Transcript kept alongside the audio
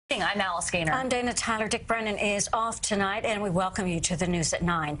I'm Alice Gaynor. I'm Dana Tyler. Dick Brennan is off tonight, and we welcome you to the news at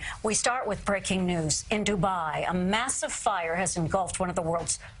 9. We start with breaking news. In Dubai, a massive fire has engulfed one of the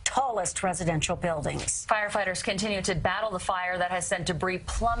world's tallest residential buildings. Firefighters continue to battle the fire that has sent debris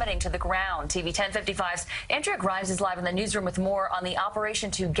plummeting to the ground. TV 1055's Andrea Grymes is live in the newsroom with more on the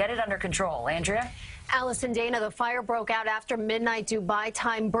operation to get it under control. Andrea? Alice and Dana, the fire broke out after midnight Dubai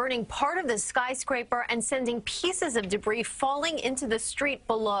time, burning part of the skyscraper and sending pieces of debris falling into the street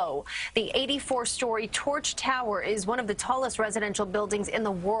below. The 84-story Torch Tower is one of the tallest residential buildings in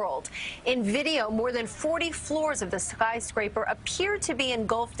the world. In video, more than 40 floors of the skyscraper appear to be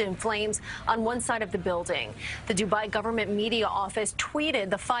engulfed in flames on one side of the building. The Dubai government media office tweeted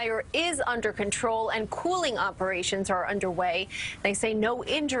the fire is under control and cooling operations are underway. They say no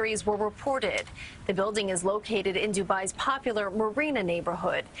injuries were reported. The building is located in Dubai's popular Marina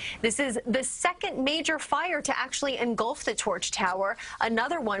neighborhood. This is the second major fire to actually engulf the Torch Tower.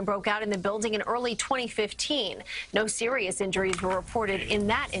 Another one broke out in the building in early 2015. No serious injuries were reported in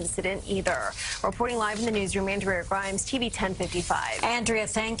that incident either. Reporting live in the newsroom, Andrea Grymes, TV 1055. Andrea,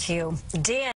 thank you. Dan